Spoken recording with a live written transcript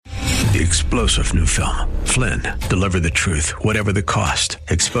The explosive new film, Flynn, deliver the truth, whatever the cost,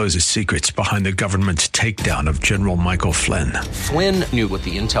 exposes secrets behind the government's takedown of General Michael Flynn. Flynn knew what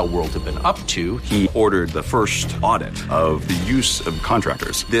the intel world had been up to. He ordered the first audit of the use of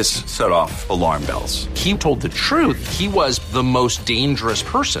contractors. This set off alarm bells. He told the truth. He was the most dangerous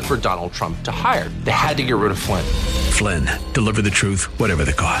person for Donald Trump to hire. They had to get rid of Flynn. Flynn, deliver the truth, whatever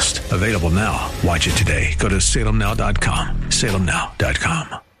the cost. Available now. Watch it today. Go to salemnow.com.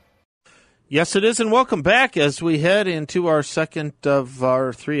 salemnow.com. Yes, it is, and welcome back as we head into our second of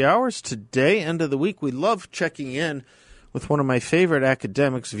our 3 hours today, end of the week. We love checking in with one of my favorite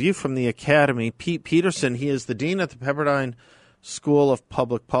academics, View from the Academy, Pete Peterson. He is the dean at the Pepperdine School of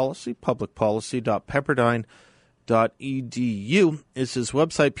Public Policy. Publicpolicy.pepperdine.edu is his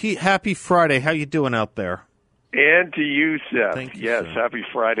website. Pete, happy Friday. How you doing out there? And to you, Seth. Thank you, yes, sir. happy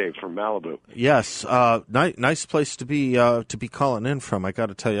Friday from Malibu. Yes, nice place to be calling in from. I got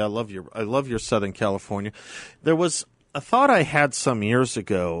to tell you, I love your Southern California. There was a thought I had some years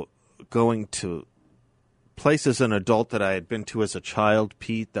ago going to places as an adult that I had been to as a child,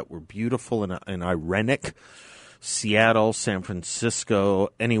 Pete, that were beautiful and ironic. Seattle, San Francisco,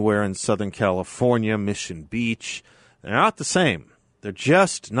 anywhere in Southern California, Mission Beach. They're not the same. They're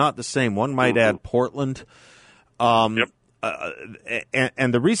just not the same. One might add Portland. And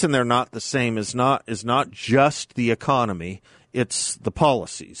the reason they're not the same is not just the economy. It's the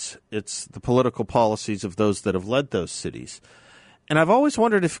policies. It's the political policies of those that have led those cities. And I've always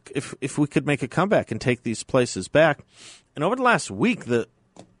wondered if we could make a comeback and take these places back. And over the last week, the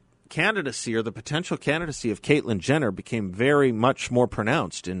candidacy or the potential candidacy of Caitlyn Jenner became very much more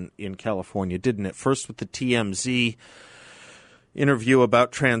pronounced in California, didn't it? First with the TMZ interview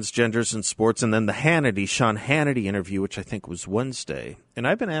about transgenders in sports, and then the Sean Hannity interview, which I think was Wednesday. And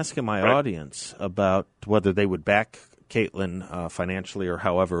I've been asking my audience about whether they would back Caitlyn financially or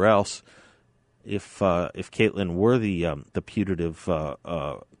however else if Caitlyn were the putative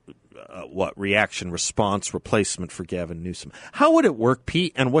reaction response replacement for Gavin Newsom. How would it work,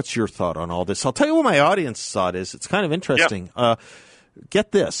 Pete? And what's your thought on all this? I'll tell you what my audience thought is. It's kind of interesting. Yeah.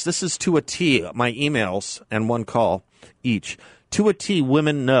 Get this. This is to a T. My emails and one call each. To a T,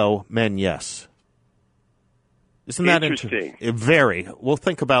 women no, men yes. Isn't that interesting? Very. We'll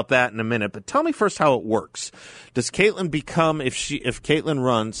think about that in a minute. But tell me first how it works. Does Caitlyn become, if Caitlyn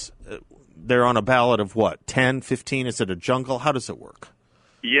runs, they're on a ballot of what, 10, 15? Is it a jungle? How does it work?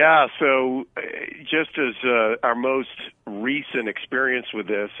 Yeah, so just as our most recent experience with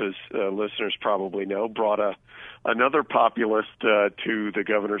this, as listeners probably know, brought another populist to the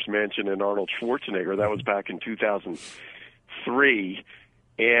governor's mansion in Arnold Schwarzenegger. That was back in 2003.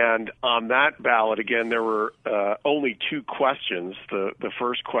 And on that ballot, again, there were only two questions. The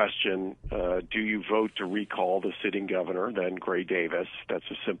first question, do you vote to recall the sitting governor, then Gray Davis?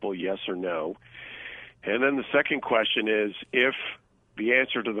 That's a simple yes or no. And then the second question is, if the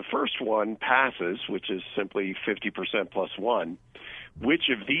answer to the first one passes, which is simply 50% plus one, which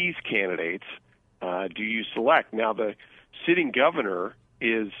of these candidates do you select? Now, the sitting governor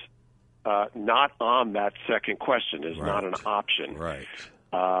is not on that second question, is not an option. Right.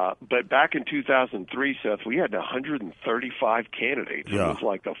 But back in 2003, Seth, we had 135 candidates. Yeah. It was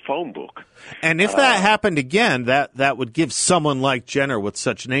like a phone book. And if that happened again, that would give someone like Jenner with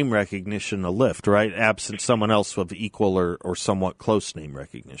such name recognition a lift, right? Absent someone else with equal or somewhat close name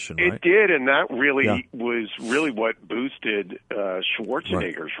recognition, right? It did, and that really was really what boosted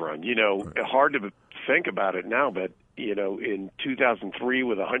Schwarzenegger's run. You know, hard to think about it now, but, you know, in 2003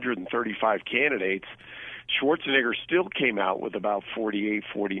 with 135 candidates, Schwarzenegger still came out with about 48,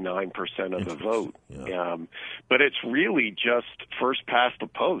 49% of the vote. Yeah. But it's really just first past the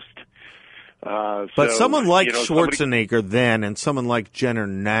post. But someone like Schwarzenegger then and someone like Jenner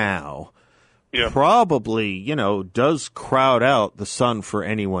now probably, does crowd out the sun for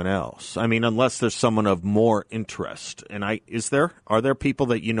anyone else. I mean, unless there's someone of more interest. And are there people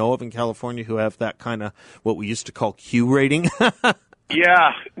that you know of in California who have that kind of what we used to call Q rating?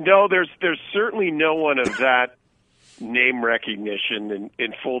 Yeah, no, there's certainly no one of that name recognition.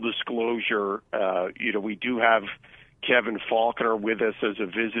 In full disclosure, we do have Kevin Faulconer with us as a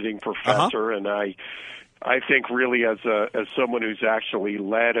visiting professor, and I think really as someone who's actually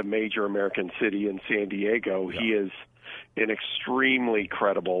led a major American city in San Diego, he is an extremely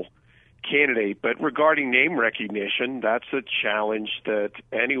credible candidate. But regarding name recognition, that's a challenge that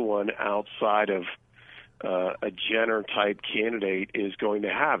anyone outside of a Jenner-type candidate is going to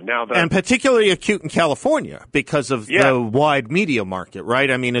have. Now, and particularly acute in California because of the wide media market, right?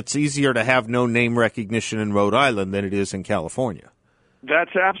 I mean, it's easier to have no name recognition in Rhode Island than it is in California.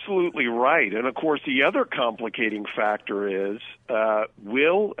 That's absolutely right. And, of course, the other complicating factor is,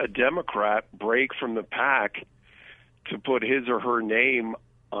 will a Democrat break from the pack to put his or her name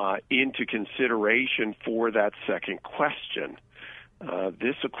into consideration for that second question?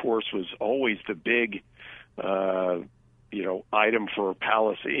 This, of course, was always the big, item for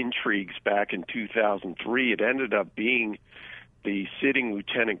palace intrigues back in 2003. It ended up being the sitting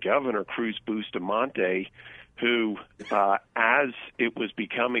Lieutenant Governor, Cruz Bustamante, who, as it was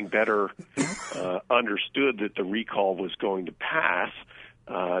becoming better understood that the recall was going to pass,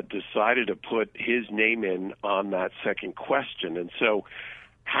 decided to put his name in on that second question. And so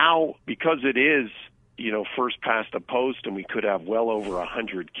because it is, first past the post and we could have well over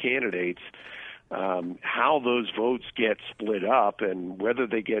 100 candidates, how those votes get split up and whether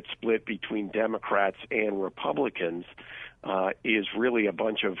they get split between Democrats and Republicans is really a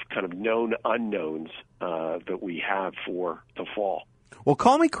bunch of kind of known unknowns that we have for the fall. Well,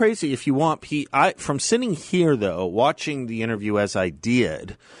 call me crazy if you want, Pete. From sitting here, though, watching the interview as I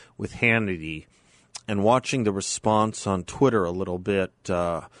did with Hannity and watching the response on Twitter a little bit,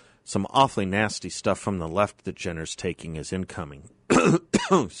 some awfully nasty stuff from the left that Jenner's taking as incoming.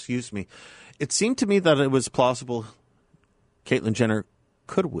 Excuse me. It seemed to me that it was plausible Caitlyn Jenner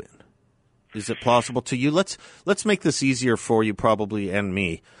could win. Is it plausible to you? Let's make this easier for you probably and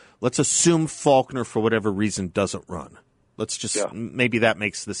me. Let's assume Faulkner, for whatever reason, doesn't run. Let's just maybe that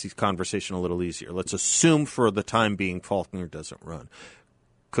makes this conversation a little easier. Let's assume for the time being Faulkner doesn't run.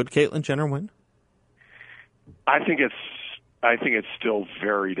 Could Caitlyn Jenner win? I think it's still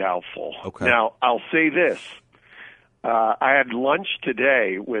very doubtful. Okay. Now, I'll say this. I had lunch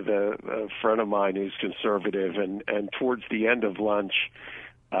today with a friend of mine who's conservative, and towards the end of lunch,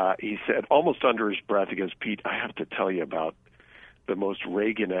 he said, almost under his breath, he goes, "Pete, I have to tell you about the most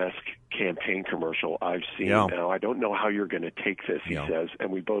Reagan-esque campaign commercial I've seen. Yeah. Now, I don't know how you're going to take this," he says.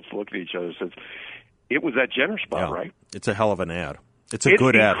 And we both looked at each other and said, it was that Jenner spot, right? It's a hell of an ad. It's a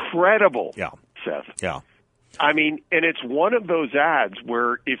good ad. It's incredible, Seth. Yeah. I mean, and it's one of those ads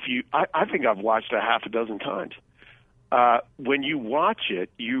where I think I've watched a half a dozen times. When you watch it,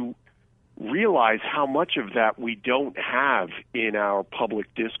 you realize how much of that we don't have in our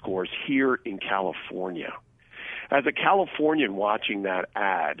public discourse here in California. As a Californian watching that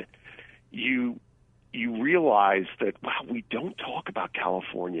ad, you realize that, wow, we don't talk about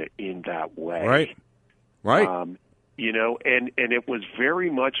California in that way. Right. And it was very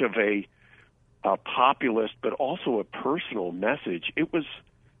much of a populist, but also a personal message. It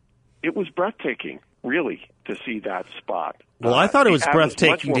was breathtaking, really, to see that spot. Well, I thought it was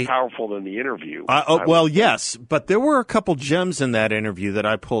breathtaking. Much more powerful than the interview. Yes, but there were a couple gems in that interview that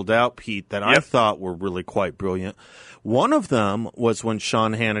I pulled out, Pete, that I thought were really quite brilliant. One of them was when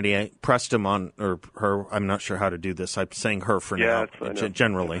Sean Hannity pressed him on, or her, I'm not sure how to do this. I'm saying her for now,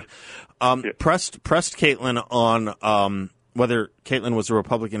 generally. Pressed Caitlyn on whether Caitlyn was a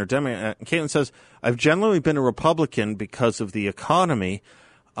Republican or Democrat. And Caitlyn says, "I've generally been a Republican because of the economy.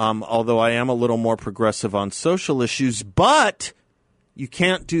 Although I am a little more progressive on social issues, but you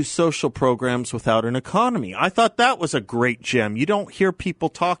can't do social programs without an economy." I thought that was a great gem. You don't hear people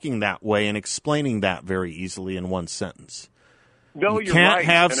talking that way and explaining that very easily in one sentence. No, you can't right.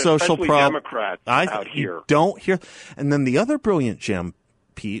 have and social problems. Democrats out here. You don't hear. And then the other brilliant gem,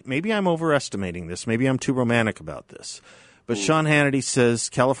 Pete, maybe I'm overestimating this. Maybe I'm too romantic about this. But Sean Hannity says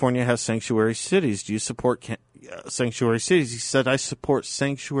California has sanctuary cities. Do you support sanctuary cities? He said, "I support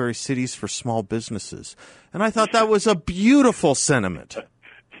sanctuary cities for small businesses." And I thought that was a beautiful sentiment.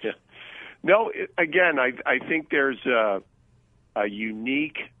 Yeah. No, again, I think there's a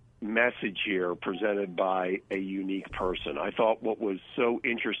unique message here presented by a unique person. I thought what was so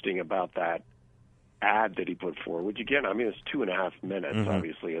interesting about that ad that he put forward, which again, I mean, it's 2.5 minutes. Mm-hmm.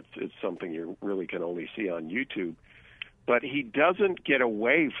 Obviously, it's something you really can only see on YouTube. But he doesn't get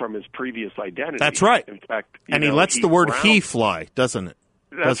away from his previous identity. That's right. In fact, and he lets the word "he" fly, doesn't it?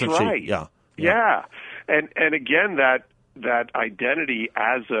 That's right. She? Yeah. And again, that identity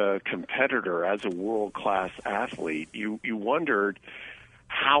as a competitor, as a world-class athlete, you wondered,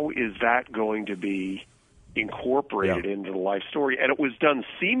 how is that going to be incorporated into the life story? And it was done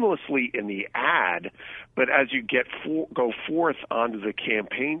seamlessly in the ad, but as you go forth onto the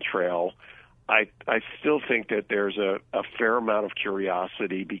campaign trail, I still think that there's a fair amount of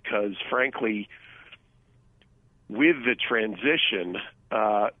curiosity because, frankly, with the transition,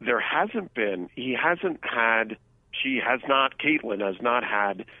 Caitlyn has not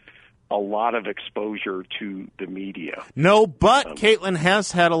had a lot of exposure to the media. No, but Caitlyn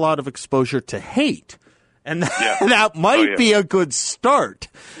has had a lot of exposure to hate. And that might be a good start.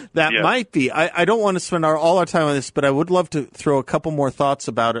 That might be. I don't want to spend all our time on this, but I would love to throw a couple more thoughts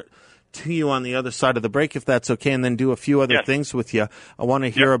about it to you on the other side of the break, if that's okay, and then do a few other things with you. I want to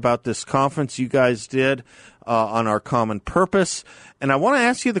hear about this conference you guys did on Our Common Purpose. And I want to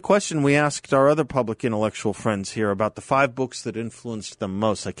ask you the question we asked our other public intellectual friends here about the 5 books that influenced them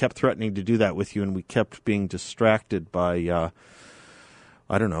most. I kept threatening to do that with you, and we kept being distracted by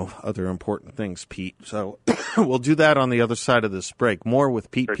I don't know, other important things, Pete. So we'll do that on the other side of this break. More with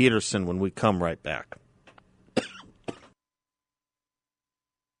Pete Peterson when we come right back.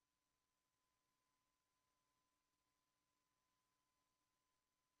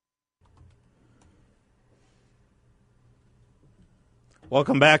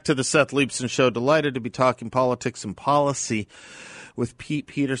 Welcome back to the Seth Leibson Show. Delighted to be talking politics and policy with Pete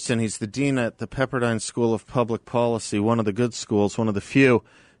Peterson. He's the dean at the Pepperdine School of Public Policy, one of the good schools, one of the few.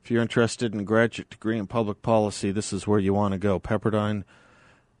 If you're interested in a graduate degree in public policy, this is where you want to go. Pepperdine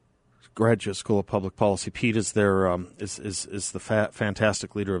Graduate School of Public Policy. Pete is their is the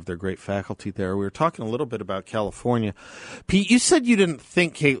fantastic leader of their great faculty there. We were talking a little bit about California. Pete, you said you didn't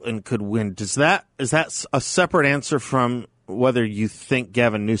think Caitlin could win. Is that a separate answer from whether you think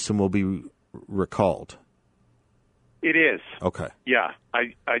Gavin Newsom will be recalled? It is. Okay. Yeah.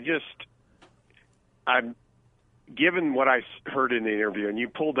 I'm given what I heard in the interview, and you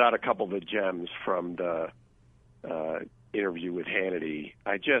pulled out a couple of the gems from the interview with Hannity,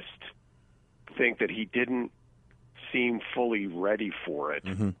 I just think that he didn't seem fully ready for it.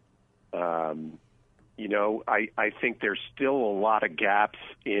 Mm-hmm. I think there's still a lot of gaps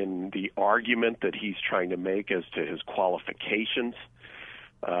in the argument that he's trying to make as to his qualifications.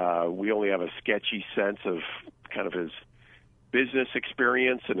 We only have a sketchy sense of kind of his business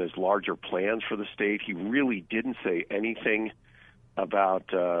experience and his larger plans for the state. He really didn't say anything about,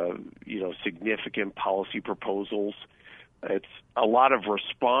 significant policy proposals. It's a lot of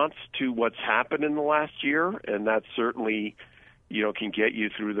response to what's happened in the last year, and that certainly can get you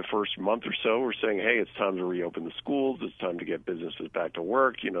through the first month or so. We're saying, hey, it's time to reopen the schools. It's time to get businesses back to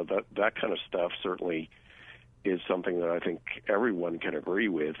work. That kind of stuff certainly is something that I think everyone can agree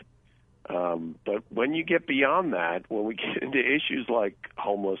with. But when you get beyond that, when we get into issues like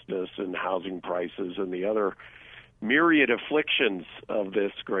homelessness and housing prices and the other myriad afflictions of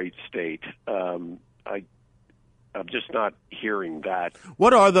this great state, I'm just not hearing that.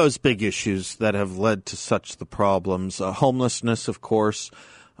 What are those big issues that have led to such the problems? Homelessness, of course.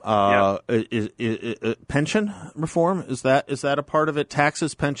 Pension reform, is that a part of it?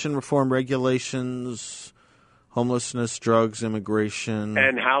 Taxes, pension reform, regulations, homelessness, drugs, immigration,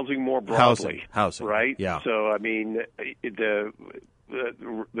 and housing more broadly. Housing, right? Yeah. So I mean, there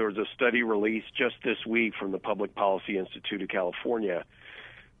was a study released just this week from the Public Policy Institute of California,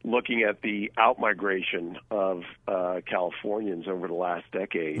 looking at the outmigration of Californians over the last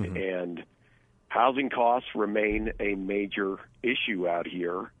decade, mm-hmm. and housing costs remain a major issue out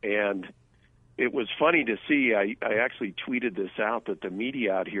here. And it was funny to see, I actually tweeted this out, that the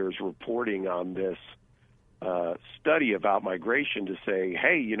media out here is reporting on this study of outmigration to say,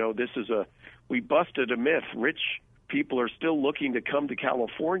 hey, we busted a myth. Rich people are still looking to come to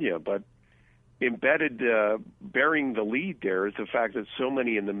California, but embedded, bearing the lead there is the fact that so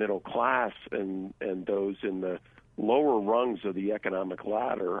many in the middle class and those in the lower rungs of the economic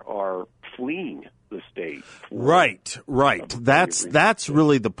ladder are fleeing the state. Right. That's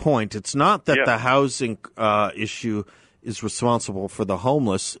really the point. It's not that the housing issue is responsible for the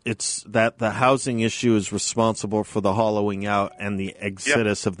homeless. It's that the housing issue is responsible for the hollowing out and the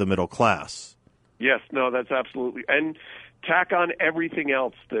exodus of the middle class. Yes, no, that's absolutely. And tack on everything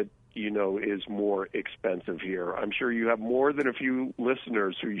else that is more expensive here. I'm sure you have more than a few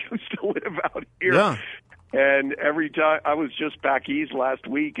listeners who used to live out here. Yeah. And every time I was just back east last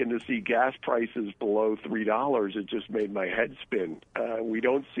week, and to see gas prices below $3, it just made my head spin. We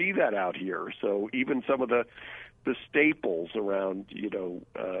don't see that out here. So even some of the staples around,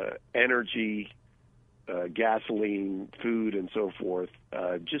 energy, gasoline, food, and so forth,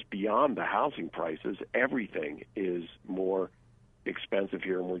 just beyond the housing prices, everything is more expensive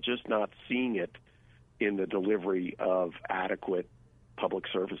here, and we're just not seeing it in the delivery of adequate public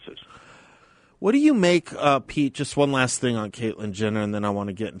services. What do you make, Pete, just one last thing on Caitlyn Jenner, and then I want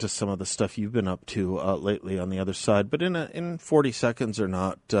to get into some of the stuff you've been up to lately on the other side, but in 40 seconds or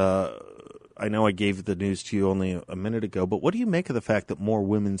not, I know I gave the news to you only a minute ago, but what do you make of the fact that more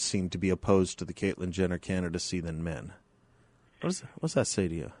women seem to be opposed to the Caitlyn Jenner candidacy than men? What does that say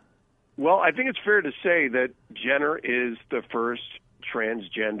to you? Well, I think it's fair to say that Jenner is the first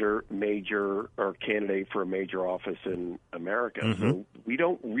transgender major or candidate for a major office in America. So we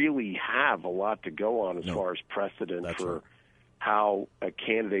don't really have a lot to go on as far as precedent for how a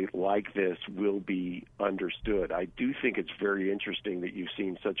candidate like this will be understood. I do think it's very interesting that you've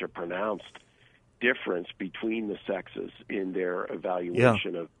seen such a pronounced difference between the sexes in their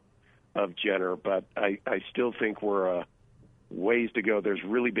evaluation of Jenner, but I still think we're a ways to go. There's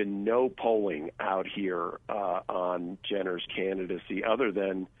really been no polling out here on Jenner's candidacy other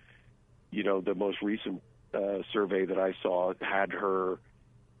than, the most recent survey that I saw had Jenner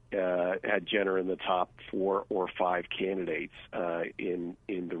in the top 4 or 5 candidates in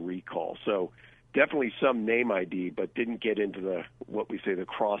the recall. So definitely some name ID, but didn't get into the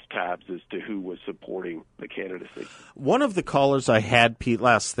crosstabs as to who was supporting the candidacy. One of the callers I had, Pete,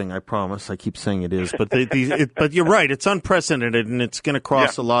 last thing, I promise, I keep saying it is, but but you're right, it's unprecedented and it's going to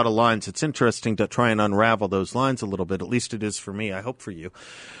cross a lot of lines. It's interesting to try and unravel those lines a little bit, at least it is for me, I hope for you.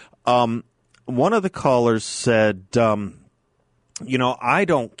 One of the callers said, I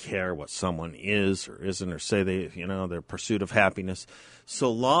don't care what someone is or isn't, or say their pursuit of happiness,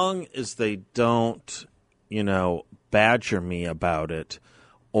 so long as they don't, badger me about it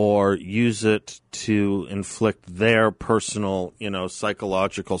or use it to inflict their personal,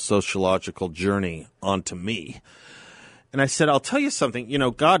 psychological, sociological journey onto me. And I said, I'll tell you something.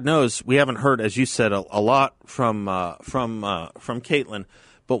 God knows we haven't heard, as you said, a lot from Caitlin.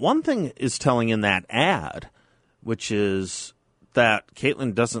 But one thing is telling in that ad, which is that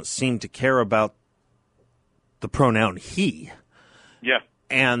Caitlin doesn't seem to care about the pronoun he. Yeah.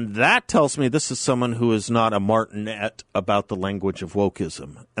 And that tells me this is someone who is not a martinet about the language of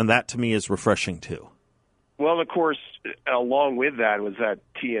wokeism. And that, to me, is refreshing, too. Well, of course, along with that was that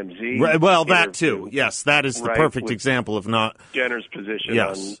TMZ. Right, well, that, too. Yes, that is the perfect example of not Jenner's position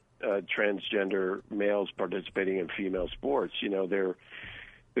on transgender males participating in female sports.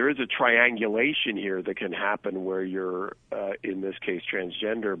 There is a triangulation here that can happen where you're, in this case,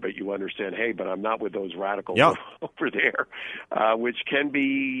 transgender, but you understand, hey, but I'm not with those radicals over there, which can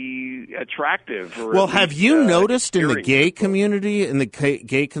be attractive. Well, have you noticed in the gay community, in the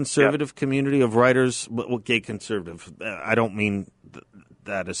gay conservative community of writers, gay conservative, I don't mean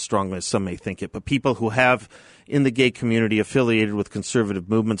that as strongly as some may think it, but people who have in the gay community affiliated with conservative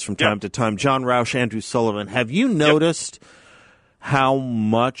movements from time to time, John Rauch, Andrew Sullivan, have you noticed how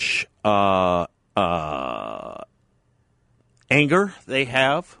much anger they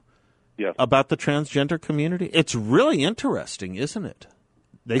have about the transgender community? It's really interesting, isn't it?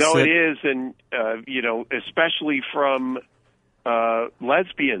 It is, and especially from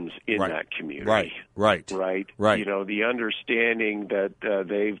lesbians in that community. Right. The understanding that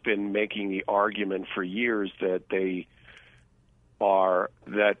they've been making the argument for years that they are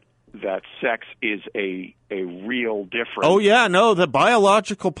that sex is a real difference. Oh, yeah, no, the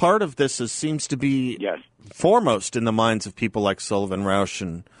biological part of this seems to be foremost in the minds of people like Sullivan, Rauch,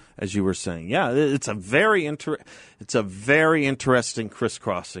 and as you were saying. Yeah, it's a very interesting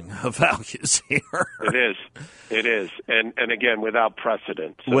crisscrossing of values here. It is. And again, without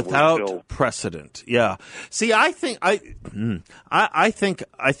precedent. So without precedent, yeah. See, I think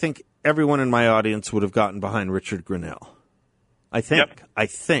everyone in my audience would have gotten behind Richard Grinnell. I think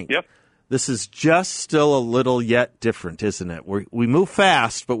this is just still a little yet different, isn't it? We move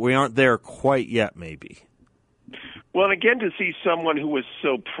fast, but we aren't there quite yet, maybe. Well, and again, to see someone who was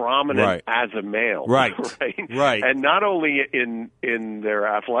so prominent as a male, right, and not only in their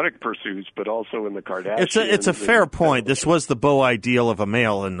athletic pursuits, but also in the Kardashians. It's a fair point. This was the beau ideal of a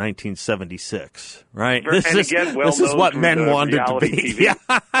male in 1976, right? This is what men wanted to be. Yeah,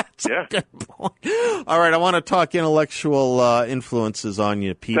 that's a good point. All right, I want to talk intellectual influences on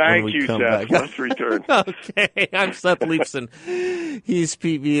you, Pete. Thank when we you, come Seth. back. Let's return. Okay, I'm Seth Leibson. He's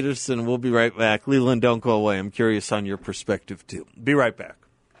Pete Peterson. We'll be right back. Leland, don't go away. I'm curious on your perspective, too. Be right back.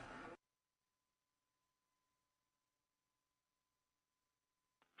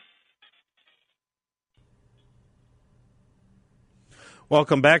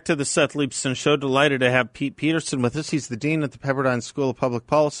 Welcome back to the Seth Leibson Show. Delighted to have Pete Peterson with us. He's the Dean at the Pepperdine School of Public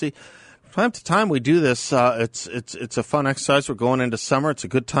Policy. From time to time we do this. It's a fun exercise. We're going into summer. It's a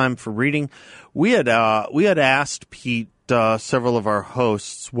good time for reading. We had asked Pete, several of our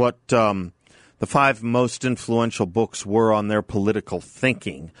hosts, what the 5 most influential books were on their political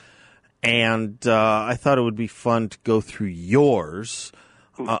thinking. And I thought it would be fun to go through yours.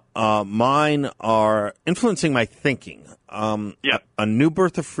 Mine are influencing my thinking. A New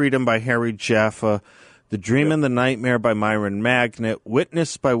Birth of Freedom by Harry Jaffa, The Dream and the Nightmare by Myron Magnet,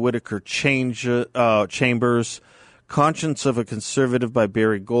 Witness by Whittaker Chambers, Conscience of a Conservative by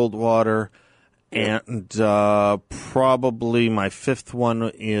Barry Goldwater, And probably my fifth one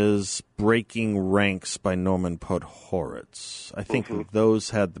is Breaking Ranks by Norman Podhoretz. I think those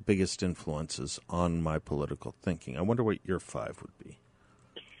had the biggest influences on my political thinking. I wonder what your five would be.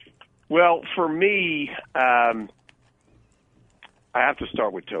 Well, for me, I have to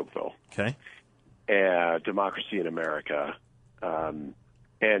start with Tocqueville. Okay. Democracy in America.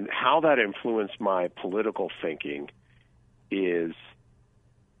 And how that influenced my political thinking is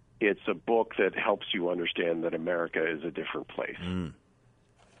it's a book that helps you understand that America is a different place.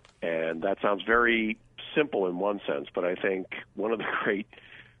 And that sounds very simple in one sense, but I think one of the great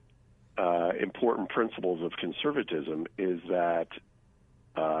important principles of conservatism is that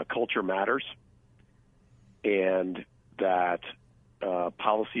culture matters, and that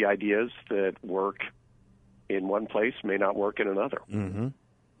policy ideas that work in one place may not work in another.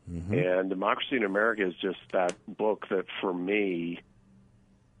 And Democracy in America is just that book that, for me,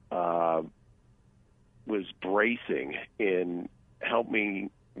 was bracing in helping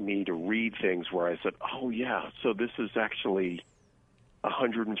me to read things where I said, oh, yeah, so this is actually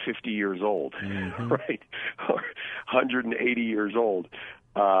 150 years old, right? Or 180 years old,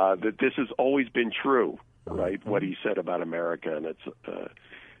 that this has always been true, right? What he said about America, and it's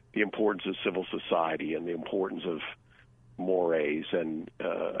the importance of civil society and the importance of mores, and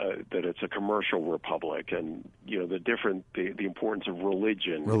that it's a commercial republic, and the importance of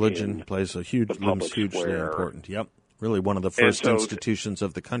religion. Religion plays a hugely important. Yep, really one of the first institutions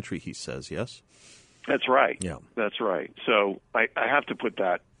of the country. He says, yes. That's right. Yeah, that's right. So I have to put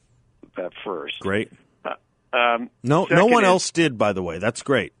that first. Great. No one else did, by the way. That's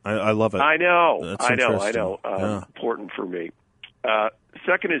great. I love it. I know. That's I know. interesting. Important for me.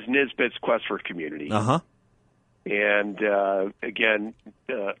 Second is Nisbet's Quest for Community. And again,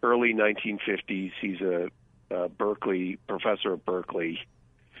 early 1950s. He's a Berkeley professor at Berkeley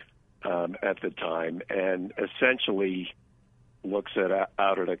at the time, and essentially looks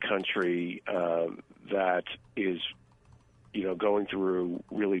out at a country that is, going through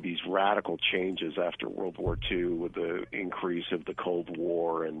really these radical changes after World War II, with the increase of the Cold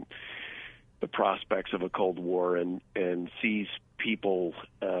War and the prospects of a Cold War, and sees people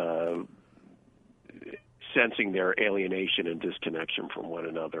sensing their alienation and disconnection from one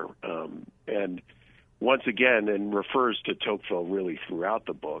another. And once again, and refers to Tocqueville really throughout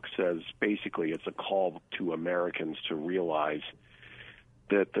the book, says basically it's a call to Americans to realize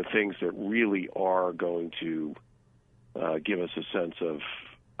that the things that really are going to give us a sense of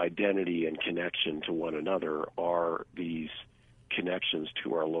identity and connection to one another are these connections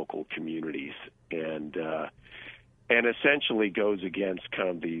to our local communities, and essentially goes against kind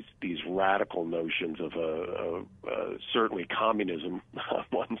of these radical notions of certainly communism on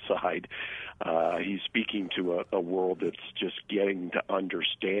one side. He's speaking to a world that's just getting to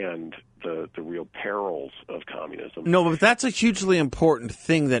understand the real perils of communism. No, but that's a hugely important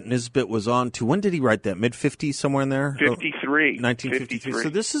thing that Nisbet was on to. When did he write that? Mid-50s, somewhere in there? 53. 1953. So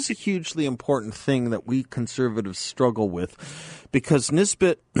this is a hugely important thing that we conservatives struggle with, because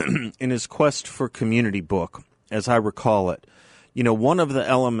Nisbet, in his Quest for Community book, as I recall it, one of the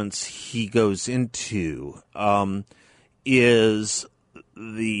elements he goes into is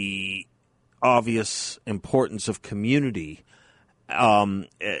the obvious importance of community, and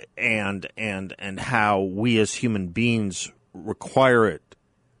how we as human beings require it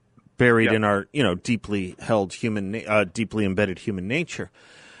buried in our deeply held deeply embedded human nature,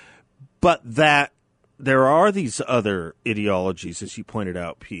 but that there are these other ideologies, as you pointed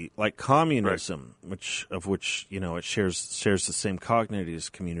out, Pete, like communism, which it shares the same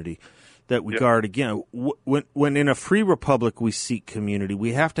cognitive community, that we guard again. When in a free republic we seek community,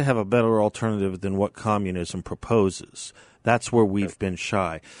 we have to have a better alternative than what communism proposes. That's where we've been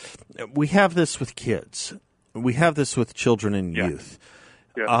shy. We have this with kids. We have this with children and youth.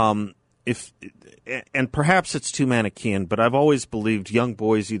 And perhaps it's too Manichaean, but I've always believed young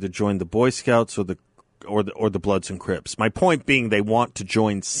boys either join the Boy Scouts or the Bloods and Crips. My point being, they want to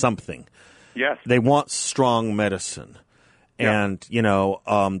join something. Yes. They want strong medicine. And,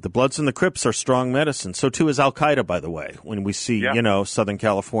 the Bloods and the Crips are strong medicine. So too is Al-Qaeda, by the way, when we see, Southern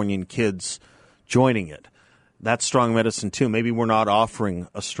Californian kids joining it. That's strong medicine too. Maybe we're not offering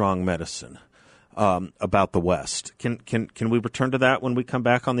a strong medicine about the West. Can we return to that when we come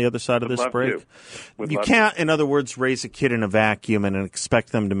back on the other side of this break? You can't, in other words, raise a kid in a vacuum and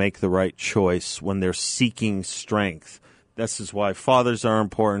expect them to make the right choice when they're seeking strength. This is why fathers are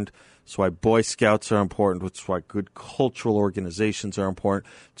important. It's why Boy Scouts are important. It's why good cultural organizations are important.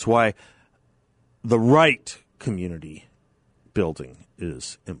 It's why the right community building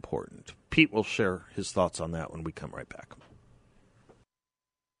is important. Pete will share his thoughts on that when we come right back.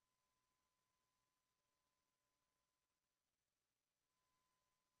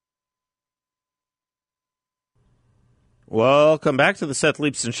 Welcome back to the Seth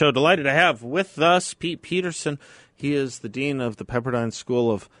Leibson Show. Delighted to have with us Pete Peterson. He is the dean of the Pepperdine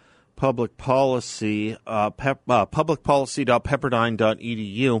School of Public Policy.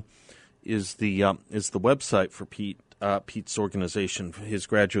 Publicpolicy.pepperdine.edu is the website for Pete's organization, his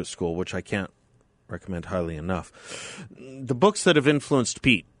graduate school, which I can't recommend highly enough. The books that have influenced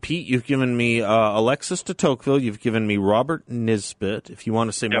Pete. Pete, you've given me Alexis de Tocqueville. You've given me Robert Nisbet. If you want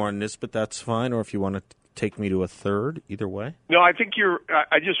to say more on Nisbet, that's fine. Or if you want to take me to a third, either way. No, I think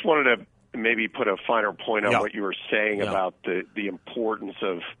I just wanted to maybe put a finer point on what you were saying about the importance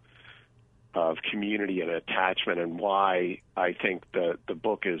of community and attachment, and why I think the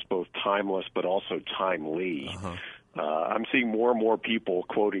book is both timeless but also timely. I'm seeing more and more people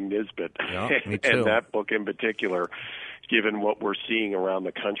quoting Nisbet, and that book in particular, given what we're seeing around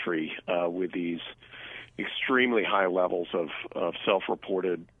the country with these extremely high levels of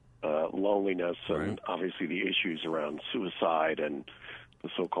self-reported loneliness, and obviously the issues around suicide and the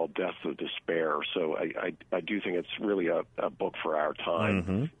so-called deaths of despair. So I do think it's really a book for our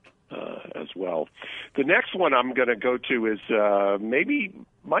time as well. The next one I'm going to go to is maybe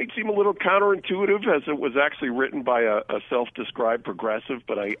might seem a little counterintuitive, as it was actually written by a self-described progressive,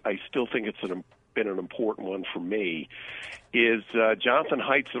 but I still think it's been an important one for me, is Jonathan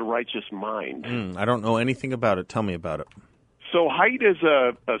Haidt's The Righteous Mind. I don't know anything about it. Tell me about it. So Haidt is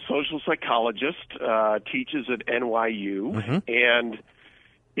a social psychologist, teaches at NYU, and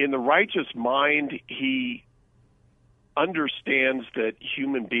in The Righteous Mind, he understands that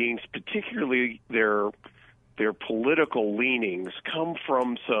human beings, particularly their political leanings, come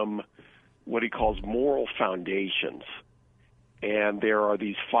from some what he calls moral foundations. And there are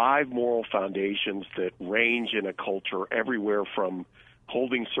these 5 moral foundations that range in a culture everywhere from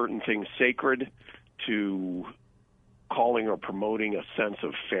holding certain things sacred to calling or promoting a sense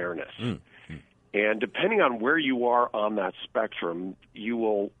of fairness. And depending on where you are on that spectrum, you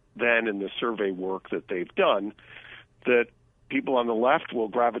will then, in the survey work that they've done, that people on the left will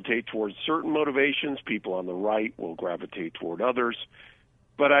gravitate towards certain motivations, people on the right will gravitate toward others.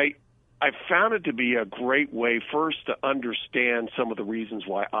 But I found it to be a great way, first, to understand some of the reasons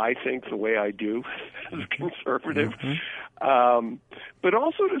why I think the way I do as a conservative, but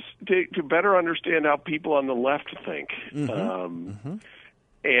also to better understand how people on the left think. And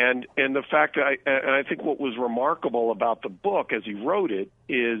the fact that I think what was remarkable about the book as he wrote it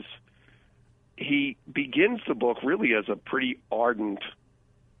is he begins the book really as a pretty ardent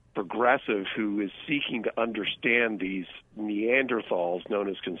progressive who is seeking to understand these Neanderthals known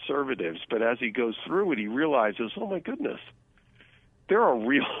as conservatives. But as he goes through it, he realizes, oh my goodness, there are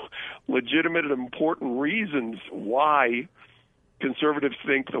real legitimate and important reasons why conservatives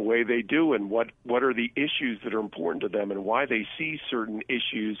think the way they do, and what are the issues that are important to them, and why they see certain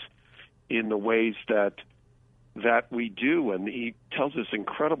issues in the ways that we do. And he tells this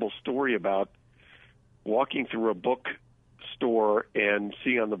incredible story about walking through a bookstore and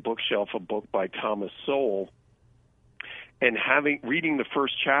seeing on the bookshelf a book by Thomas Sowell, and reading the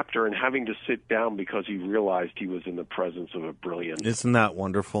first chapter and having to sit down because he realized he was in the presence of a brilliant Isn't that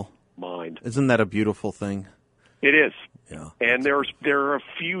wonderful? Mind. Isn't that a beautiful thing? It is. Yeah. And there are a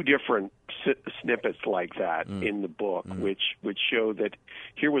few different snippets like that in the book, which show that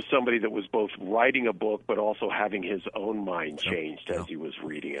here was somebody that was both writing a book but also having his own mind changed as he was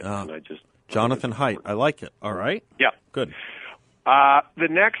reading it. And Jonathan Haidt. I like it. All right. Yeah. Good. The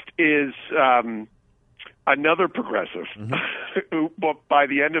next is another progressive who, by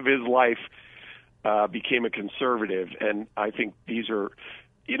the end of his life, became a conservative. And I think these are,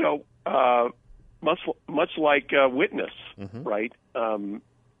 much like Witness, right? I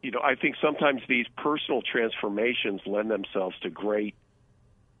think sometimes these personal transformations lend themselves to great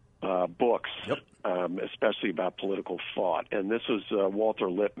books, especially about political thought. And this was Walter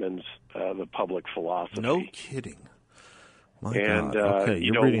Lippmann's The Public Philosophy. No kidding. My and, God. Okay,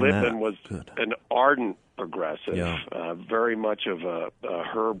 you're reading Lippmann that. was an ardent progressive, very much of a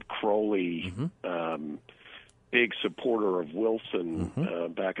Herb Crowley big supporter of Wilson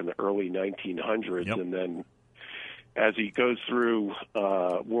back in the early 1900s. And then as he goes through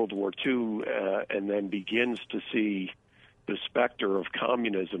World War II and then begins to see the specter of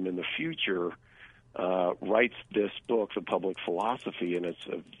communism in the future, writes this book, The Public Philosophy, and it's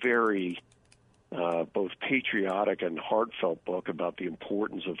a very both patriotic and heartfelt book about the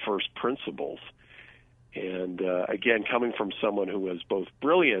importance of first principles. And again, coming from someone who was both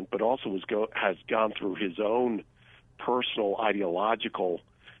brilliant but also has gone through his own personal ideological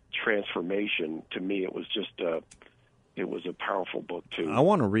transformation, to me it was just it was a powerful book too. I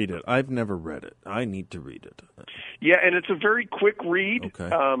want to read it. I've never read it. I need to read it. Yeah, and it's a very quick read. Okay.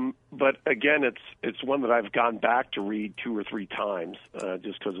 But again, it's one that I've gone back to read 2 or 3 times,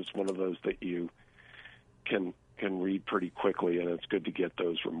 just because it's one of those that you can read pretty quickly, and it's good to get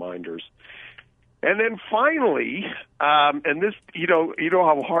those reminders. And then finally, and this, you know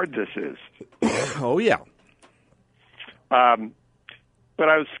how hard this is. Oh yeah. But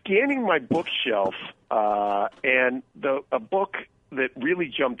I was scanning my bookshelf, and a book that really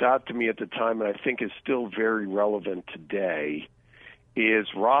jumped out to me at the time, and I think is still very relevant today, is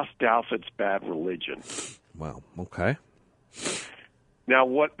Ross Douthat's Bad Religion. Wow. Okay. Now,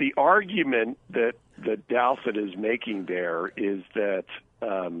 what the argument that Douthat is making there is that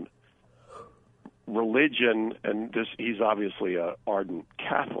religion, and he's obviously an ardent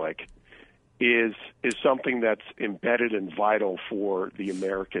Catholic, is something that's embedded and vital for the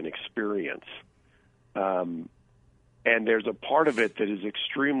American experience. And there's a part of it that is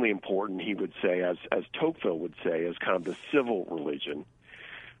extremely important, he would say, as Tocqueville would say, as kind of the civil religion.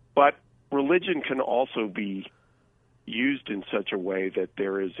 But religion can also be used in such a way that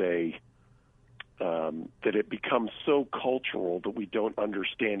there is that it becomes so cultural that we don't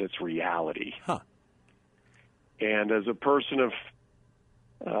understand its reality. Huh. And as a person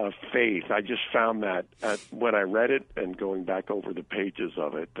of faith, I just found that when I read it and going back over the pages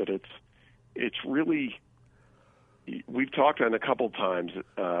of it, that it's really, we've talked on a couple times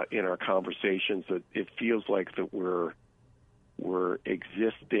in our conversations that it feels like that we're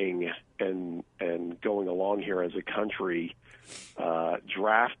existing and going along here as a country,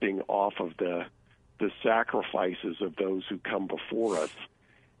 drafting off of the sacrifices of those who come before us.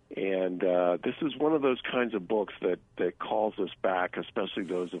 And this is one of those kinds of books that calls us back, especially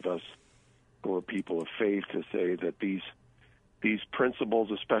those of us who are people of faith, to say that these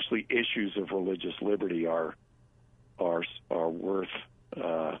principles, especially issues of religious liberty, are worth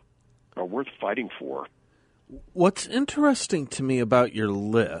fighting for. What's interesting to me about your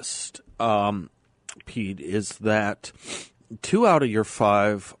list, Pete, is that 2 out of your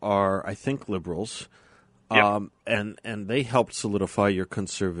 5 are, I think, liberals. Yep. And they helped solidify your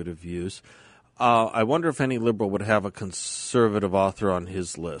conservative views. I wonder if any liberal would have a conservative author on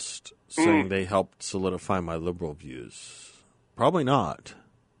his list saying they helped solidify my liberal views. Probably not.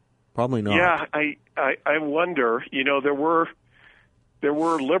 Yeah, I wonder. There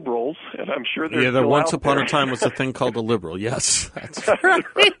were liberals, and I'm sure there's there still once out upon there. a time was a thing called a liberal. Yes, that's right.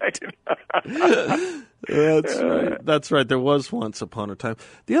 Right. That's right. There was once upon a time.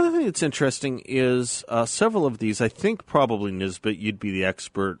 The other thing that's interesting is several of these, I think probably Nisbet, you'd be the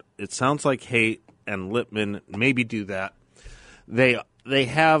expert. It sounds like Haight and Lippman maybe do that. They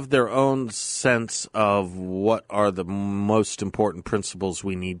have their own sense of what are the most important principles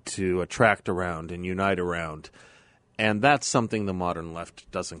we need to attract around and unite around. And that's something the modern left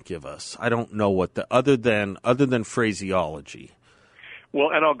doesn't give us. I don't know what other than phraseology.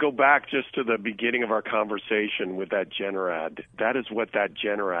 Well, and I'll go back just to the beginning of our conversation with that Generad. That is what that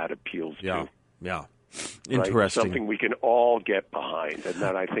Generad appeals to. Yeah. Right? Interesting. Something we can all get behind, and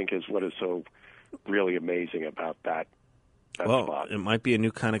that I think is what is so really amazing about that spot. It might be a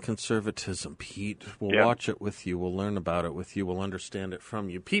new kind of conservatism, Pete. We'll watch it with you. We'll learn about it with you. We'll understand it from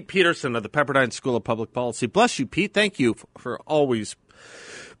you. Pete Peterson of the Pepperdine School of Public Policy. Bless you, Pete. Thank you for always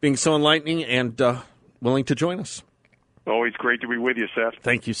being so enlightening and willing to join us. Always great to be with you, Seth.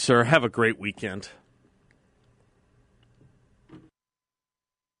 Thank you, sir. Have a great weekend.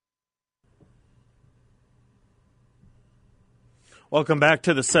 Welcome back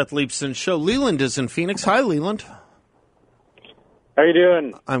to the Seth Leibson Show. Leland is in Phoenix. Hi, Leland. How you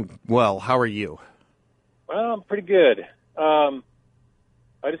doing? I'm well. How are you? Well, I'm pretty good.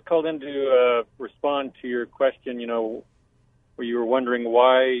 I just called in to respond to your question, where you were wondering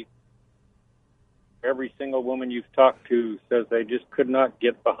why every single woman you've talked to says they just could not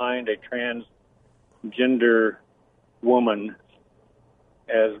get behind a transgender woman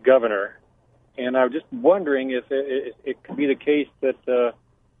as governor. And I was just wondering if it could be the case that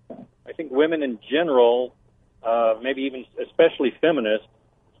I think women in general, maybe even especially feminists,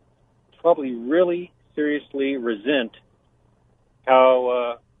 probably really seriously resent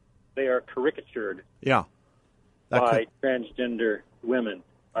how they are caricatured by transgender women.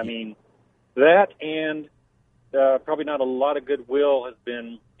 I mean, that and probably not a lot of goodwill has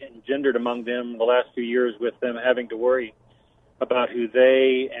been engendered among them the last few years with them having to worry about who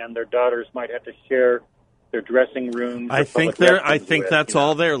they and their daughters might have to share their dressing rooms. I think that's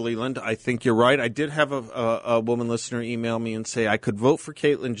all there, Leland. I think you're right. I did have a woman listener email me and say I could vote for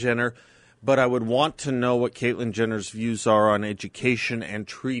Caitlyn Jenner, but I would want to know what Caitlyn Jenner's views are on education and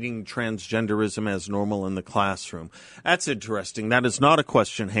treating transgenderism as normal in the classroom. That's interesting. That is not a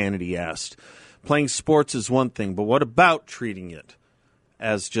question Hannity asked. Playing sports is one thing, but what about treating it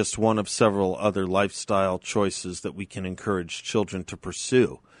as just one of several other lifestyle choices that we can encourage children to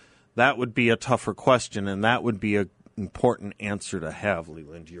pursue? That would be a tougher question, and that would be an important answer to have,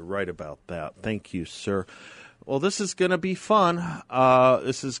 Leland. You're right about that. Thank you, sir. Well, this is going to be fun.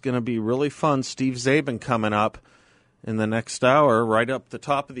 This is going to be really fun. Steve Zabin coming up in the next hour, right up the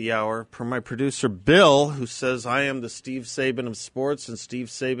top of the hour, per my producer, Bill, who says I am the Steve Sabin of sports, and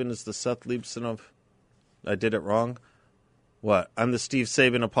Steve Sabin is the Seth Leibson of... I did it wrong? What? I'm the Steve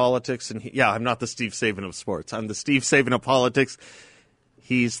Sabin of politics, and I'm not the Steve Sabin of sports. I'm the Steve Sabin of politics.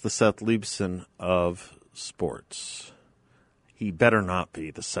 He's the Seth Leibson of sports. He better not be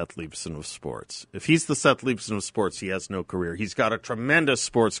the Seth Leibson of sports. If he's the Seth Leibson of sports, he has no career. He's got a tremendous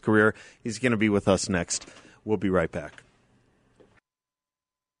sports career. He's going to be with us next. We'll be right back.